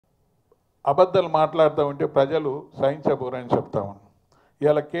అబద్ధాలు మాట్లాడుతూ ఉంటే ప్రజలు సహించబోరని చెప్తా ఉన్నాను.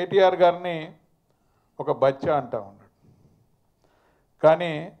 ఇవాళ కేటీఆర్ గారిని ఒక బచ్చా అంటా ఉన్నాడు,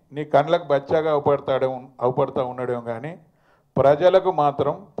 కానీ నీ కళ్ళకు బచ్చాగా అవుపడతా ఉండడం కానీ ప్రజలకు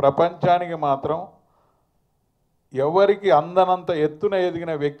మాత్రం, ప్రపంచానికి మాత్రం ఎవరికి అందనంత ఎత్తున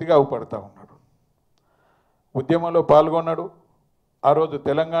ఎదిగిన వ్యక్తిగా అవుపడతా ఉన్నాడు. ఉద్యమంలో పాల్గొన్నాడు. ఆ రోజు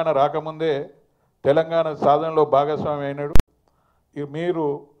తెలంగాణ రాకముందే తెలంగాణ సాధనలో భాగస్వామి అయినాడు. మీరు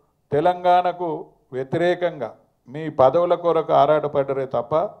తెలంగాణకు వ్యతిరేకంగా మీ పదవుల కొరకు ఆరాటపడ్డరే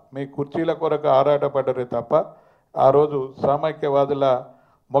తప్ప, మీ కుర్చీల కొరకు ఆరాటపడ్డరే తప్ప, ఆ రోజు సామైక్యవాదుల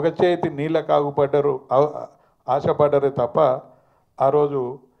మొగచేతి నీళ్ళ కాగుపడ్డరు, ఆశపడ్డరే తప్ప, ఆ రోజు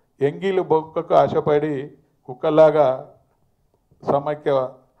ఎంగిలు బొక్కకు ఆశపడి కుక్కలాగా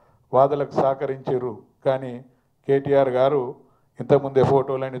సమైక్యవాదులకు సహకరించారు. కానీ కేటీఆర్ గారు ఇంతకుముందే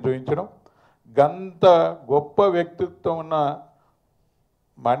ఫోటోలని చూపించడం, గంత గొప్ప వ్యక్తిత్వం ఉన్న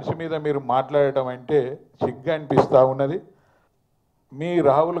మనిషి మీద మీరు మాట్లాడటం అంటే సిగ్గా అనిపిస్తూ ఉన్నది. మీ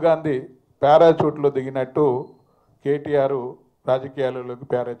రాహుల్ గాంధీ పారాచూట్లో దిగినట్టు కేటీఆర్ రాజకీయాలలోకి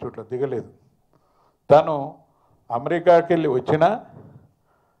పారాచూట్లో దిగలేదు. తను అమెరికాకి వెళ్ళి వచ్చినా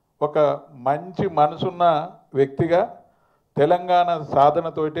ఒక మంచి మనసున్న వ్యక్తిగా తెలంగాణ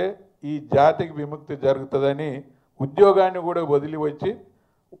సాధనతోటే ఈ జాతికి విముక్తి జరుగుతుందని ఉద్యోగాన్ని కూడా వదిలి వచ్చి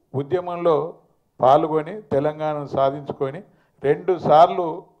ఉద్యమంలో పాల్గొని తెలంగాణను సాధించుకొని 2 సార్లు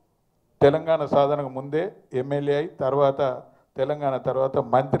తెలంగాణ సాధనకు ముందే ఎమ్మెల్యే అయి తర్వాత తెలంగాణ తర్వాత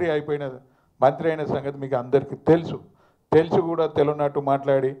మంత్రి అయిన సంగతి మీకు అందరికీ తెలిసి కూడా తెలియనట్టు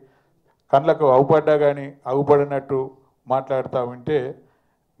మాట్లాడి కళ్ళకు అవుపడ్డా కానీ అవుపడినట్టు మాట్లాడుతూ ఉంటే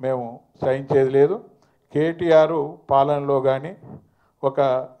మేము సహించేది లేదు. కేటీఆర్ పాలనలో కానీ ఒక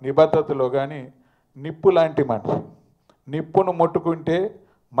నిబద్ధతలో కానీ నిప్పు లాంటి మనిషి. నిప్పును ముట్టుకుంటే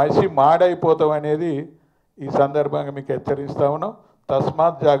మసి మాడైపోతాం అనేది ఈ సందర్భంగా మీకు హెచ్చరిస్తా ఉన్నాం.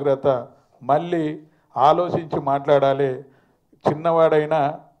 తస్మాత్ జాగ్రత్త. మళ్ళీ ఆలోచించి మాట్లాడాలి. చిన్నవాడైనా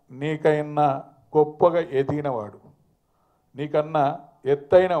నీకైనా గొప్పగా ఎదిగినవాడు, నీకన్నా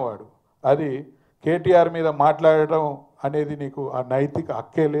ఎత్తైనవాడు. అది కేటీఆర్ మీద మాట్లాడటం అనేది నీకు ఆ నైతిక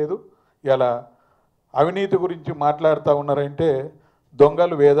హక్కే లేదు. ఇలా అవినీతి గురించి మాట్లాడుతూ ఉన్నారంటే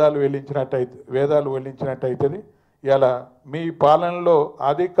దొంగలు వేదాలు వెల్లించినట్టయితుంది. ఇలా మీ పాలనలో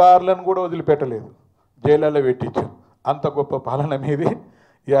అధికారులను కూడా వదిలిపెట్టలేదు, జైళ్ళలో పెట్టించారు. అంత గొప్ప పాలన మీది.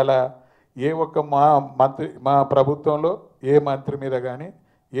 ఇలా ఏ ఒక్క మా ప్రభుత్వంలో ఏ మంత్రి మీద కానీ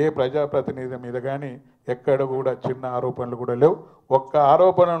ఏ ప్రజాప్రతినిధి మీద కానీ ఎక్కడ కూడా చిన్న ఆరోపణలు కూడా లేవు. ఒక్క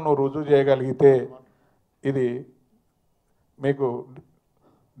ఆరోపణను రుజువు చేయగలిగితే ఇది మీకు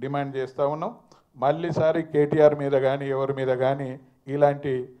డిమాండ్ చేస్తూ ఉన్నాం. మళ్ళీసారి కేటీఆర్ మీద కానీ ఎవరి మీద కానీ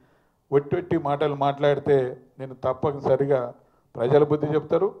ఇలాంటి ఒట్టి మాటలు మాట్లాడితే నేను తప్పనిసరిగా ప్రజల బుద్ధి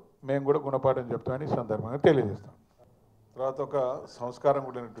చెప్తారు, మేము కూడా గుణపాఠం చెప్తామని సందర్భంగా తెలియజేస్తాం. తర్వాత ఒక సంస్కారం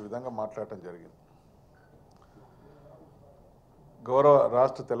కూడిన విధంగా మాట్లాడటం జరిగింది. గౌరవ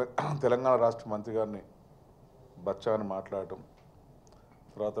తెలంగాణ రాష్ట్ర మంత్రి గారిని బచ్చా అని మాట్లాడటం,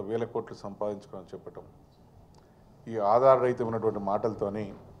 తర్వాత 1000 కోట్లు సంపాదించుకొని చెప్పటం, ఈ ఆధారరహితమైనటువంటి మాటలతోని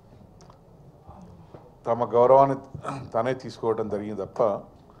తమ గౌరవాన్ని తనే తీసుకోవడం జరిగింది తప్ప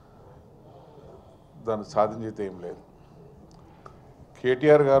దాన్ని సాధించేది ఏం లేదు.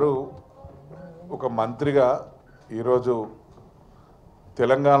 కేటీఆర్ గారు ఒక మంత్రిగా ఈరోజు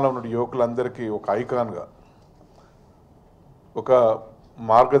తెలంగాణలో ఉన్న యువకులందరికీ ఒక ఐకాన్గా, ఒక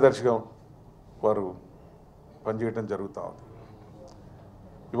మార్గదర్శిగా వారు పనిచేయడం జరుగుతూ ఉంది.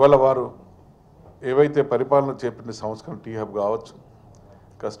 ఇవాళ వారు ఏవైతే పరిపాలన చేపట్టిన సంస్కరణ టీ హబ్ కావచ్చు,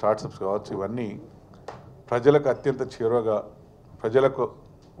 ఇంకా స్టార్ట్అప్స్ కావచ్చు, ఇవన్నీ ప్రజలకు అత్యంత చేరువగా, ప్రజలకు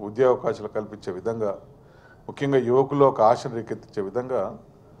ఉద్యోగావకాశాలు కల్పించే విధంగా, ముఖ్యంగా యువకుల్లో ఒక ఆశను రేకెత్తించే విధంగా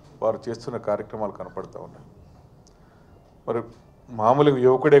వారు చేస్తున్న కార్యక్రమాలు కనపడుతూ ఉన్నాయి. మరి మామూలుగా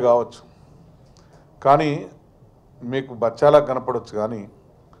యువకుడే కావచ్చు, కానీ మీకు బచ్చాలా కనపడవచ్చు, కానీ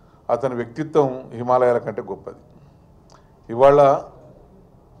అతని వ్యక్తిత్వం హిమాలయాల కంటే గొప్పది. ఇవాళ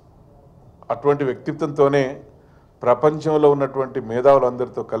అటువంటి వ్యక్తిత్వంతోనే ప్రపంచంలో ఉన్నటువంటి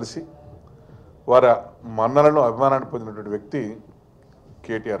మేధావులందరితో కలిసి వారి మన్నలను, అభిమానాన్ని పొందినటువంటి వ్యక్తి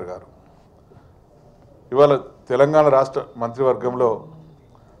కేటీఆర్ గారు. ఇవాళ తెలంగాణ రాష్ట్ర మంత్రివర్గంలో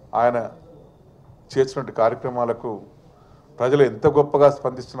ఆయన చేసినటువంటి కార్యక్రమాలకు ప్రజలు ఎంత గొప్పగా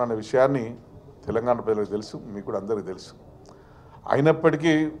స్పందిస్తున్నారనే విషయాన్ని తెలంగాణ ప్రజలకు తెలుసు, మీకు కూడా అందరికీ తెలుసు.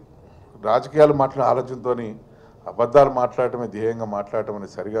 అయినప్పటికీ రాజకీయాలు మాట్లాడే ఆలోచనతో అబద్ధాలు మాట్లాడటమే ధ్యేయంగా మాట్లాడటం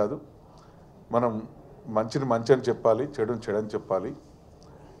అనేది సరికాదు. మనం మంచిని మంచి అని చెప్పాలి, చెడుని చెడని చెప్పాలి.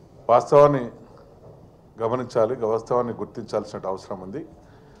 వాస్తవాన్ని గమనించాలి, వాస్తవాన్ని గుర్తించాల్సిన అవసరం ఉంది.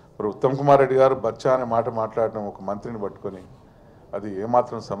 మరి ఉత్తమ్ కుమార్ రెడ్డి గారు బచ్చా అనే మాట మాట్లాడడం ఒక మంత్రిని పట్టుకొని అది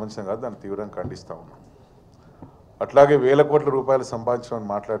ఏమాత్రం సంబంధించిన కాదు, దాన్ని తీవ్రంగా ఖండిస్తూ ఉన్నాం. అట్లాగే వేల కోట్ల రూపాయలు సంపాదించడం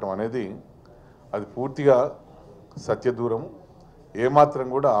మాట్లాడటం అనేది అది పూర్తిగా సత్యదూరము, ఏమాత్రం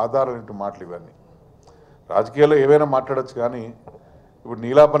కూడా ఆధారం మాటలు ఇవన్నీ. రాజకీయాల్లో ఏవైనా మాట్లాడచ్చు, కానీ ఇప్పుడు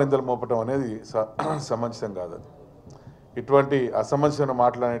నీలాపనిందలు మోపటం అనేది సమంజసం కాదు. అది ఇటువంటి అసమంజసమైన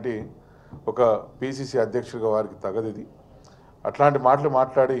మాటలు అనేటి ఒక పిసిసి అధ్యక్షుడిగా వారికి తగదిది. అట్లాంటి మాటలు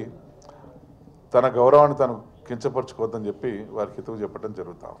మాట్లాడి తన గౌరవాన్ని తను కించపరచుకోవద్దని చెప్పి వారికి హితవు చెప్పడం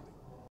జరుగుతూ ఉంది.